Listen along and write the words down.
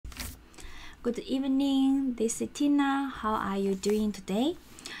Good evening, this is Tina. How are you doing today?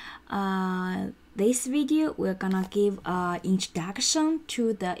 This video, we're gonna give an introduction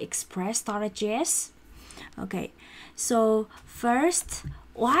to the Express.js. Okay, so first,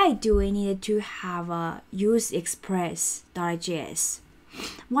 why do we need to have use Express.js?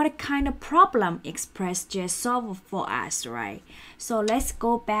 What kind of problem Express.js solve for us, right? So let's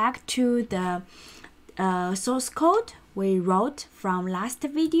go back to the source code we wrote from last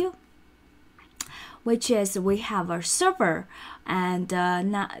video, which is we have a server, and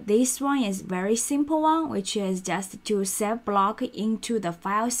now this one is very simple one, which is just to save block into the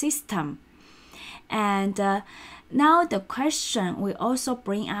file system. And now the question we also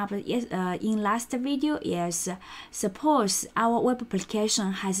bring up in last video is, suppose our web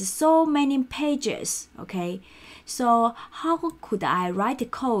application has so many pages, okay? So how could I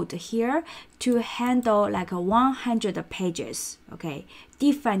write code here to handle like 100 pages, okay?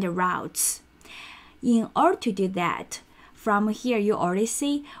 Different routes. In order to do that, from here you already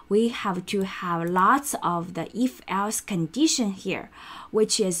see we have to have lots of the if-else condition here,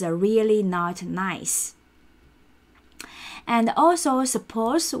 which is really not nice. And also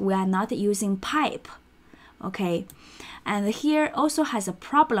suppose we are not using pipe, okay? And here also has a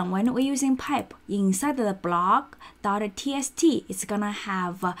problem when we're using pipe. Inside the block.txt, it's gonna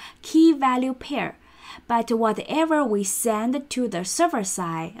have a key value pair. But whatever we send to the server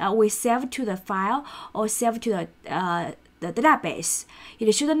side, we save to the file or save to the database,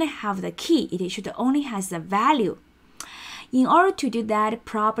 it shouldn't have the key. It should only has the value. In order to do that,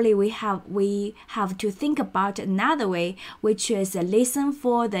 probably we have to think about another way, which is listen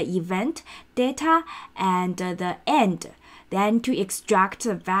for the event data and the end, then to extract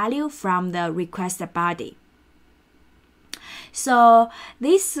the value from the request body. So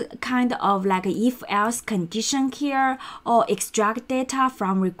this kind of like if-else condition here, or extract data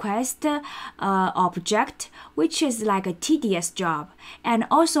from request object, which is like a tedious job. And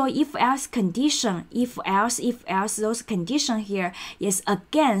also if-else condition, if-else, those condition here is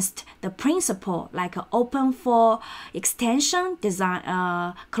against the principle, like open for extension,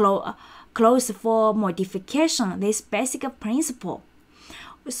 design, close for modification, this basic principle.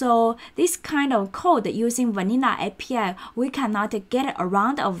 So this kind of code using vanilla API, we cannot get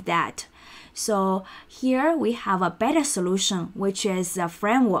around of that. So here we have a better solution, which is a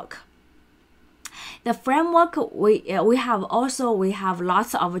framework. The framework we have lots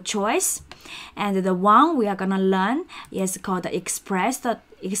of choice, and the one we are gonna learn is called Express.js.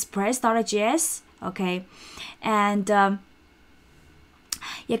 Okay, and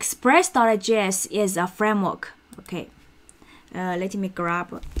Express.js is a framework. Okay. Let me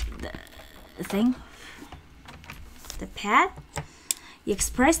grab the thing, the pad.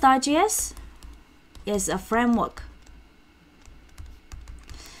 Express.js is a framework.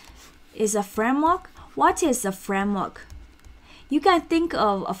 What is a framework? You can think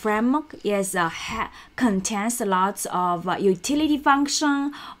of a framework as contains lots of utility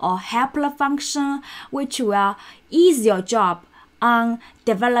function or helper function, which will ease your job on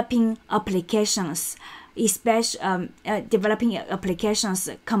developing applications. Especially developing applications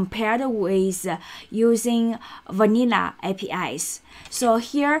compared with using vanilla APIs. So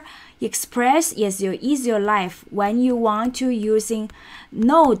here, Express is your easier life when you want to using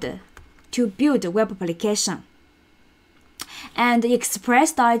Node to build a web application. And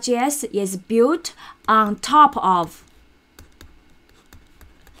Express.js is built on top of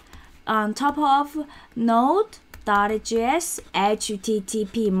Node.js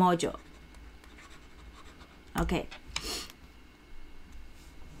HTTP module. Okay,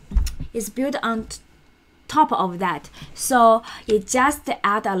 it's built on top of that, so it just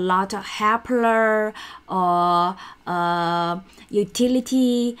add a lot of helper or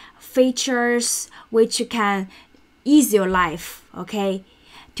utility features which can ease your life, okay,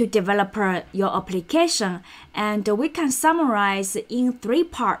 to develop your application. And we can summarize in 3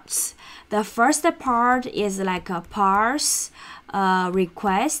 parts. The first part is like a parse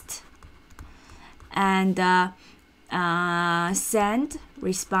request and send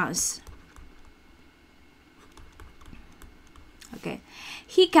response. Okay,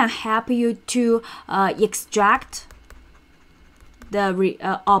 he can help you to extract the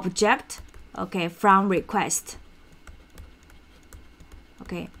object, okay, from request.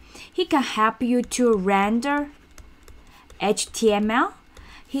 Okay, he can help you to render HTML.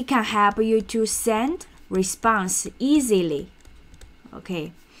 He can help you to send response easily.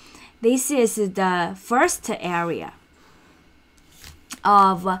 Okay, this is the first area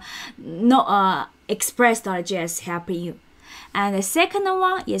of Express.js helping you. And the second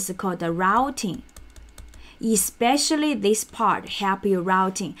one is called the routing. especially this part help you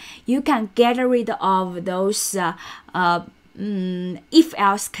routing. You can get rid of those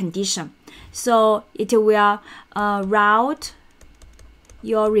if-else condition. So it will route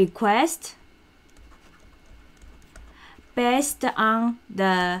your request based on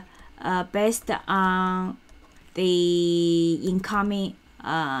the incoming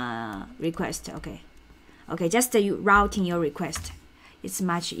request. Okay, just routing your request. It's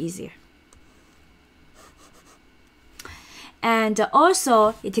much easier. And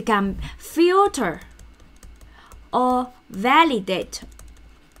also it can filter or validate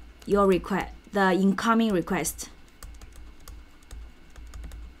your request, the incoming request.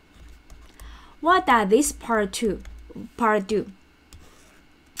 What does this part do?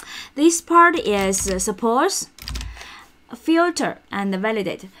 This part is suppose filter and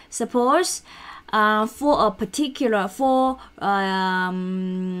validate. Suppose for a particular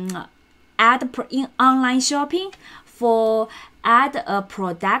in online shopping, for add a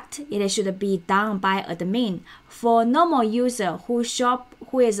product, it should be done by admin. For normal user who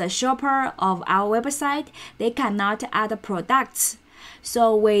is a shopper of our website, they cannot add products.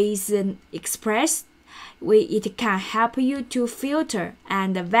 So with Express, it can help you to filter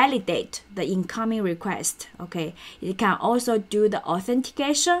and validate the incoming request. Okay, it can also do the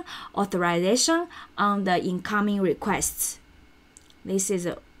authorization on the incoming requests. This is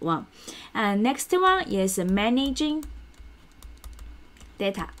one. And next one is managing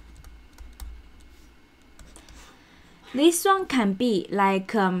data. This one can be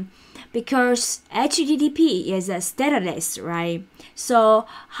like because HTTP is stateless, right? So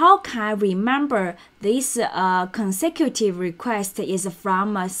how can I remember this consecutive request is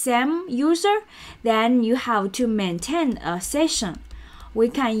from a same user? Then you have to maintain a session. We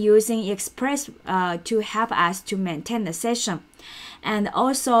can using Express to help us to maintain the session. And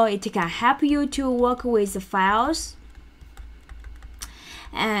also it can help you to work with files.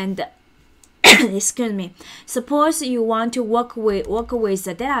 And excuse me, suppose you want to work with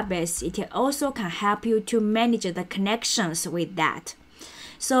the database, it also can help you to manage the connections with that.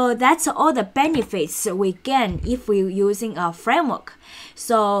 So that's all the benefits we gain if we're using a framework.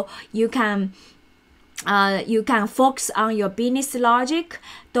 So you can focus on your business logic,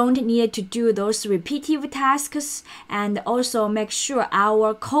 don't need to do those repetitive tasks, and also make sure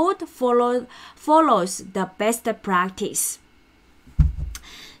our code follows the best practice.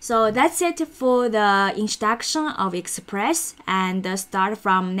 So that's it for the introduction of Express, and start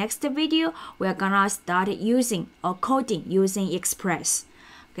from next video, we're gonna start using or coding using Express.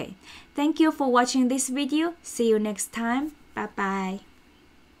 Okay, thank you for watching this video. See you next time. Bye bye.